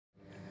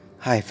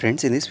Hi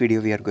friends, in this video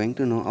we are going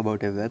to know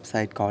about a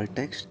website called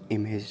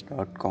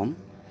textimage.com.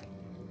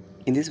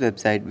 In this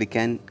website we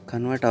can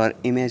convert our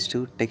image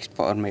to text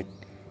format.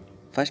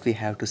 First we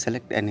have to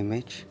select an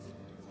image.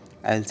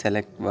 I will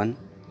select one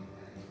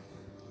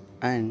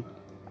and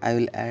I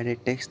will add a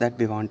text that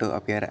we want to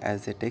appear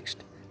as a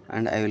text,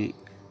 and I will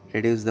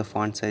reduce the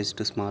font size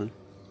to small,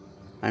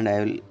 and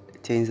I will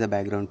change the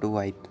background to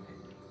white.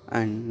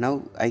 And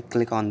now I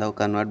click on the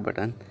convert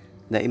button.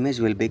 The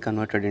image will be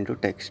converted into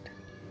text.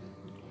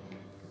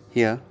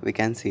 Here we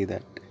can see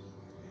that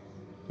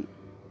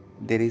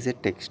there is a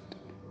text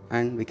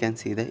and we can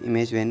see the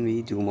image when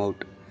we zoom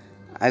out.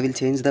 I will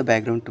change the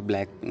background to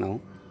black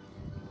now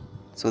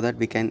so that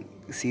we can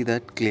see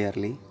that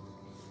clearly.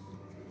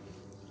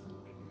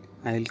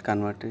 I will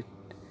convert it.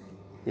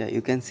 Yeah,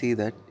 you can see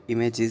that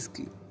image is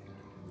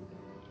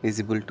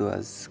visible to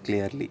us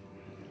clearly.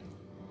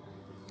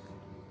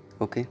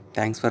 Okay,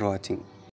 thanks for watching.